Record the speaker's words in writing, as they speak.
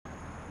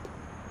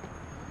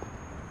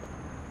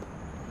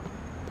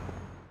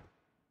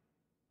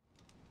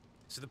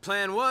So the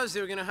plan was they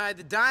were gonna hide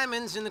the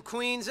diamonds in the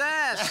Queen's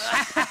ass.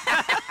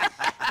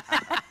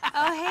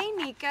 Oh, hey,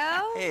 Nico.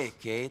 Hey,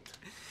 Kate.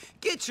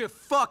 Get your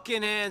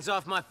fucking hands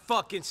off my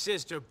fucking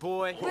sister,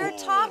 boy. We're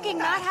talking,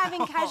 not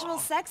having casual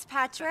sex,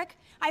 Patrick.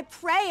 I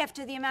pray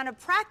after the amount of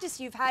practice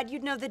you've had,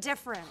 you'd know the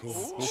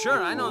difference.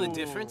 Sure, I know the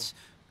difference.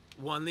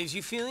 One leaves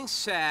you feeling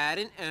sad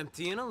and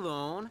empty and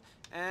alone,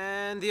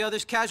 and the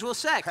other's casual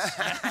sex.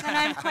 And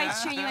I'm quite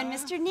sure you and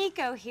Mr.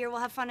 Nico here will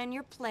have fun on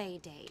your play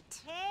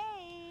date. Hey!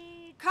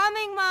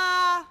 Coming,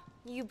 Ma!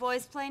 You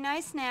boys play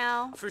nice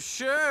now. For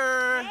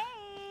sure.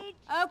 Hey!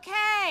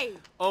 Okay!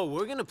 Oh,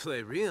 we're gonna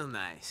play real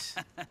nice.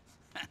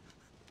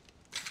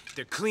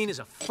 They're clean as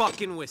a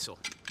fucking whistle.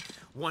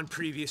 One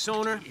previous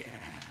owner,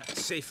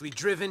 safely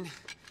driven,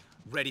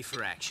 ready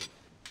for action.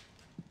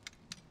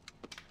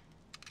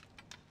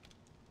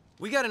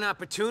 We got an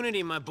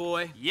opportunity, my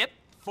boy. Yep,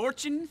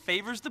 fortune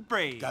favors the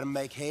brave. Gotta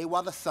make hay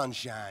while the sun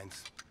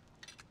shines.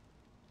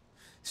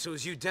 So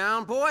is you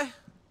down, boy?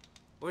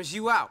 Or is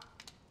you out?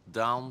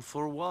 Down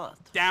for what?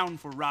 Down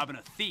for robbing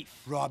a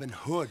thief. Robin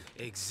Hood.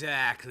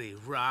 Exactly,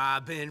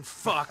 Robin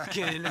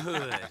fucking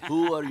Hood.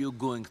 Who are you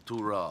going to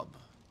rob?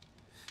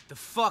 The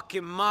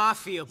fucking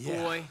mafia,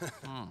 boy.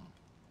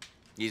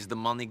 Is the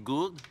money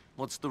good?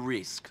 What's the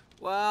risk?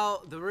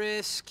 Well, the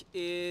risk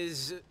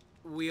is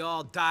we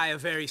all die a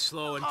very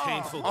slow and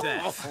painful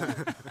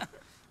death.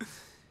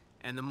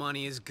 And the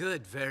money is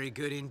good, very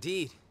good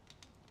indeed.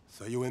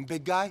 So you in,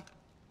 big guy?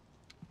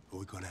 Or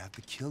we're gonna have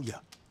to kill you.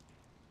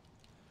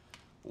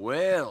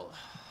 Well,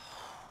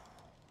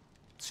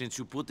 since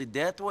you put it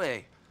that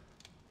way,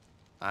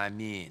 I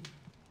mean...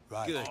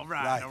 Right. Good. All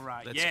right, all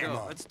right. Let's Yeah,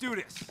 go. let's do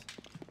this.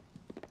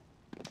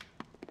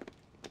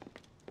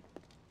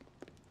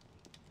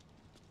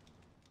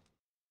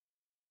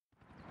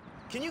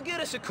 Can you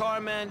get us a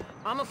car, man?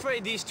 I'm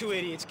afraid these two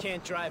idiots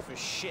can't drive for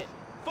shit.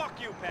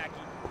 Fuck you, Packy.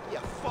 Yeah,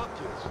 fuck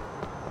you.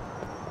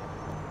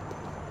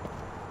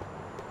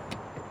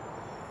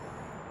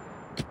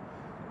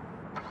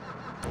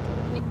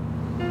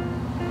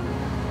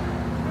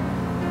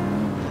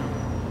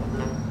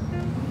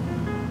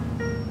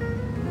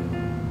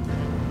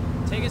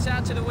 Take us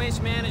out to the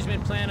waste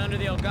management plant under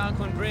the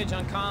Algonquin Bridge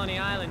on Colony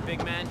Island,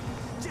 big man.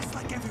 Just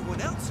like everyone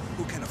else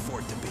who can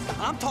afford to be.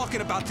 I'm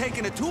talking about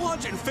taking a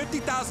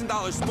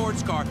 $250,000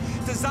 sports car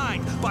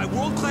designed by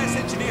world-class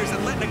engineers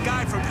and letting a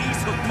guy from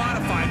East Hook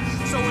modify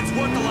it so it's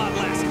worth a lot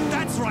less.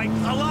 That's right,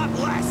 a lot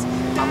less.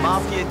 A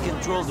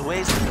mafia-controlled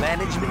waste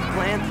management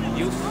plant?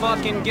 You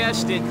fucking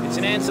guessed it. It's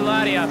an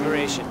Ancelotti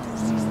operation.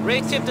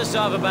 Ray tipped us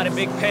off about a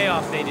big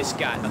payoff they just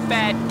got. A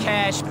fat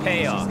cash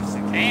payoff.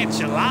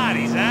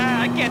 Enchiladas,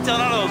 huh? I can't tell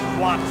none of those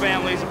block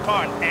families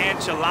apart.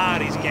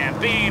 Enchiladas,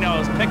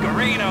 Gambinos,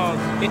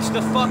 Pecorinos. It's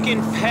the fucking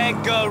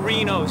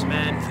Pegorinos,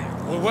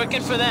 man. We're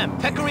working for them.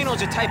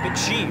 Pecorino's a type of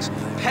cheese.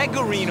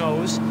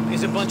 Pegorinos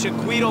is a bunch of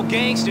Guido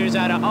gangsters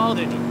out of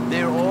Alderney.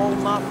 They're all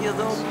mafia,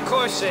 though? Of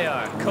course they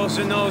are.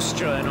 Cosa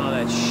Nostra and all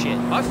that shit.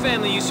 Our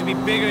family used to be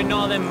bigger than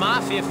all them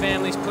mafia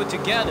families put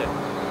together.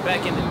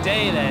 Back in the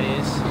day, that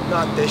is.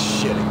 Not this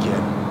shit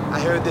again. I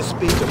heard this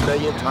speech a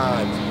million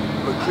times.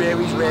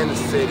 McCreary's ran the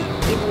city.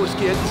 People were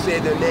scared to say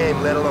their name,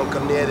 let alone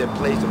come near their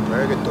place in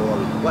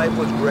purgatory. Life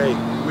was great.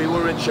 We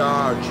were in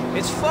charge.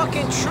 It's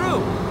fucking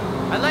true.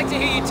 I'd like to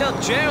hear you tell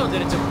Gerald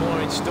that it's a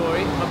boring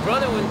story. My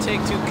brother wouldn't take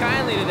too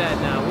kindly to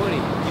that now, would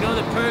he? You know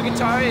that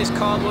purgatory is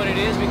called what it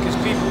is because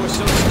people were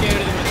so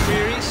scared of the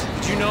McCrearys?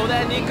 Did you know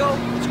that, Nico?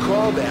 It's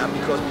called that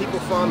because people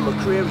found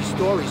McCreary's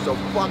story so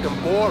fucking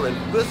boring.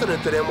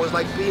 Listening to them was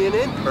like being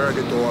in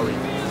purgatory.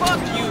 Fuck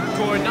you,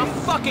 Gordon. I'll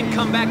fucking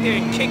come back there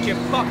and kick your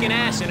fucking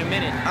ass in a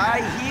minute.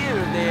 I hear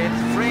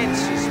that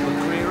Francis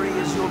McCreary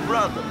is your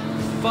brother.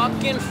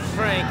 Fucking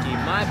Frankie,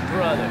 my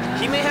brother.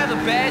 He may have a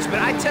badge, but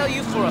I tell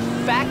you for a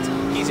fact,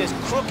 he's as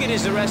crooked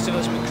as the rest of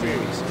us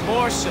McCrearys.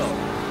 More so.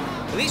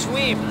 At least we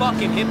ain't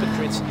fucking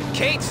hypocrites.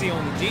 Kate's the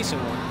only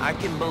decent one. I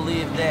can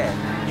believe that.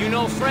 You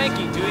know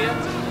Frankie, do you?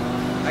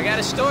 I got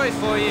a story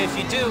for you if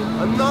you do.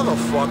 Another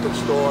fucking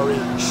story.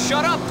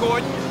 Shut up,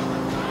 Gordon.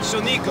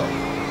 So, Nico,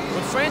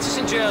 when Francis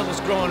and Gerald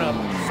was growing up,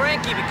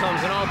 Frankie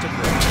becomes an altar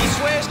boy. He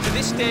swears to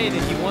this day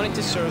that he wanted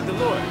to serve the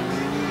Lord.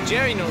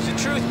 Jerry knows the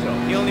truth, though.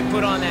 He only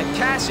put on that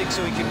cassock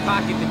so he could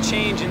pocket the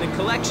change in the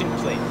collection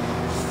plate.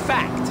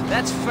 Fact.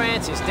 That's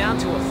Francis, down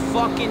to a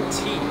fucking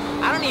T.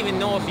 I don't even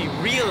know if he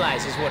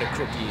realizes what a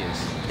crook he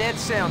is. That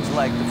sounds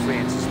like the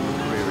Francis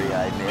McCreary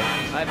I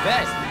met. I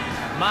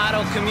bet.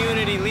 Model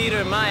community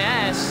leader, my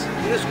ass.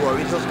 You're just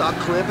worried he'll start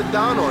clamping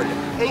down on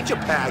you. Ain't you,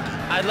 Paggy?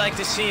 I'd like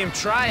to see him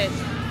try it.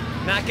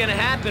 Not gonna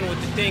happen with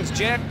the things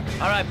Jerry...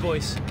 All right,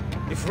 boys.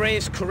 If Ray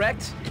is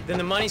correct, then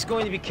the money's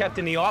going to be kept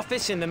in the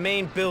office in the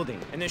main building.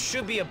 And there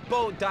should be a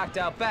boat docked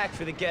out back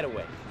for the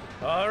getaway.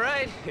 All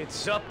right,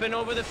 it's up and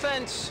over the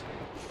fence.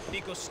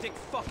 Nico, stick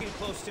fucking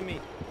close to me.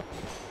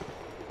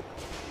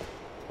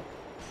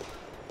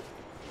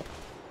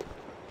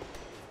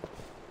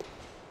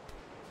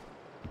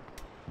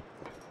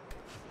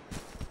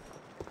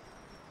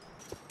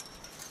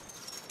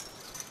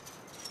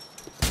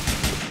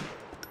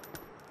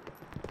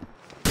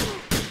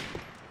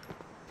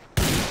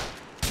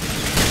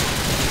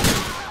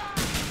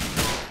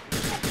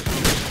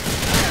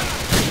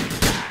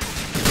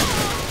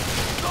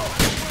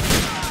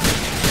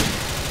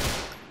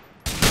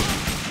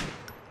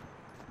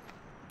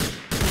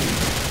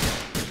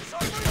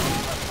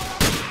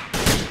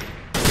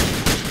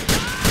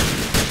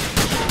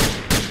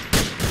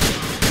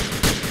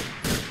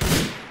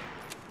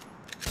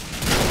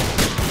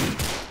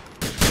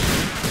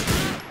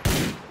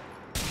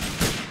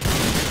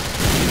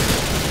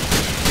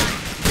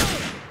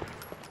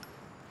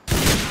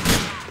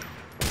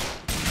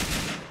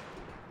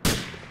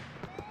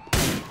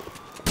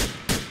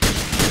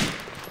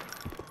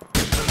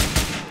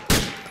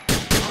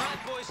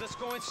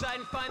 go inside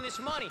and find this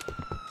money.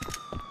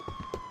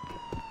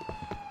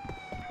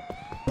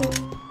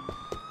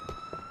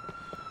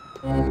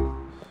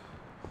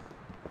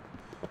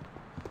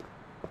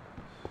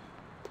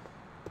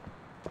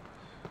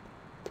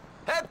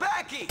 Hey,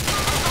 Becky! Go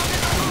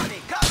get the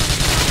money! Come!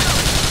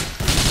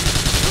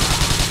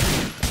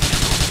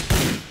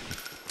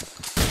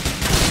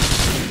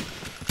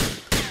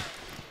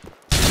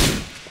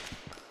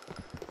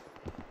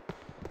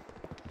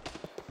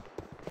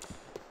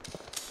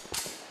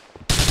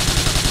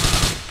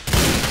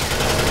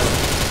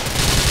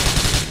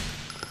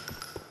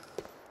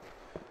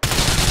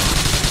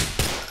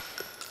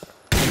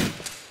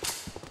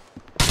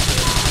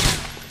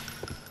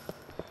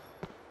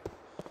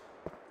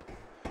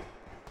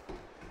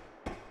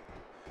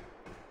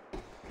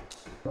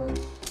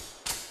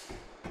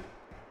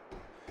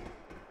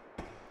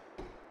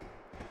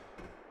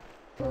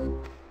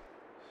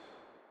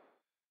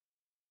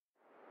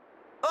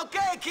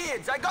 Okay,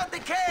 kids, I got the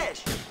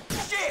cash!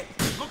 Shit!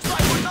 Looks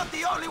like we're not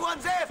the only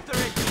ones after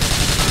it!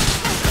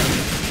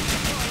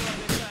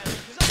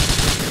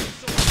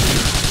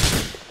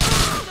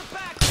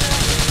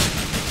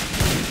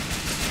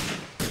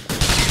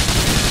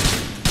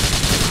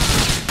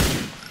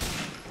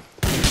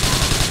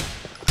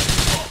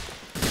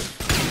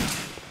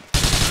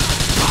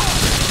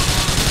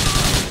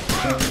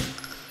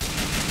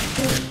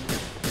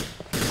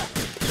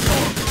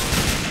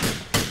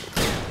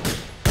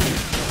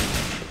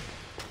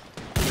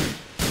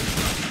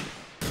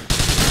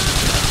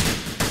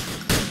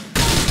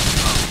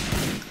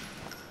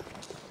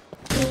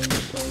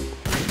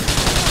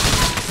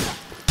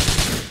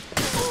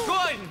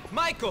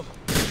 Michael,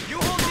 you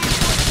hold these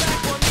boys back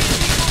while me and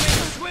Nico make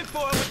a swim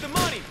for it with the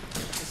money.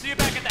 I'll see you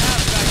back at the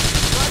house, guys.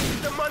 Try to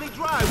keep the money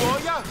dry, will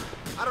ya?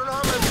 I don't know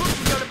how my books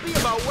are gonna be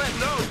about wet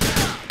nose.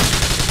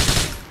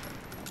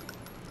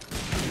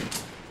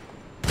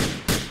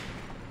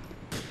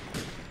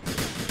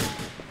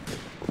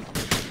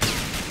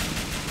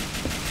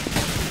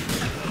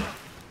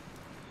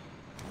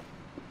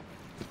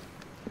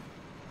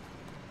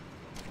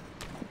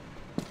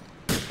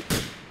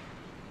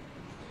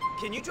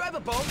 Can you drive a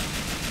boat?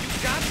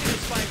 You got to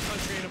this fine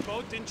country in a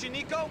boat, didn't you,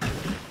 Nico?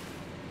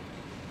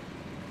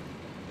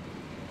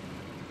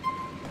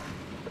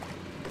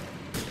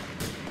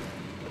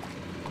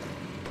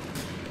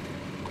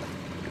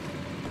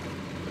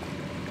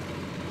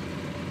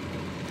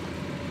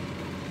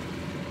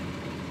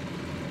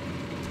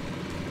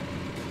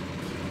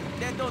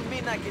 That don't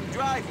mean I can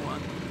drive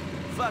one.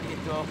 Fuck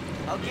it, though.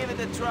 I'll give it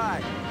a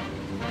try.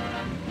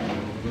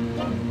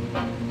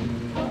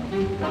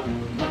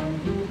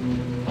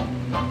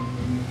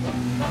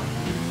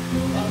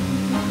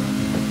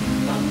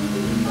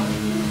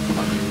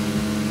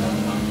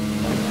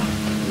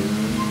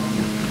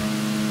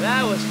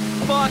 That was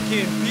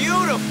fucking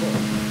beautiful.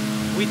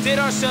 We did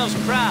ourselves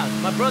proud.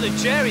 My brother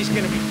Jerry's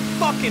gonna be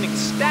fucking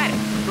ecstatic.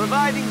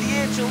 Providing the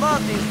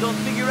Ancelottis don't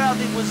figure out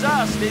it was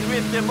us, they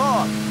ripped them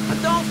off.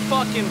 Don't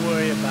fucking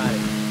worry about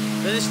it.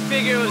 Just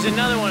figure it was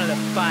another one of the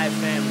 5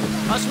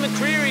 families. Us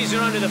McCrearys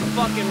are under the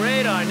fucking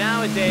radar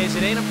nowadays.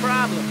 It ain't a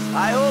problem.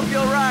 I hope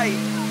you're right.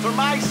 For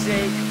my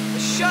sake.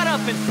 Shut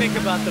up and think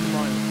about the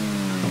money.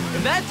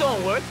 If that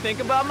don't work, think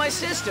about my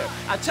sister.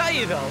 I'll tell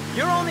you though,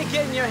 you're only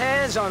getting your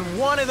hands on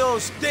one of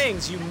those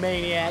things, you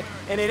maniac,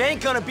 and it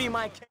ain't gonna be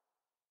my case.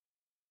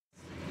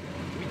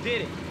 We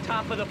did it.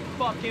 Top of the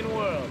fucking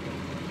world.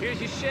 Here's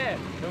your share.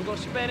 Don't go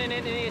spending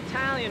it in the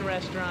Italian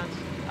restaurants.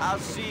 I'll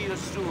see you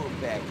soon,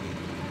 Becky.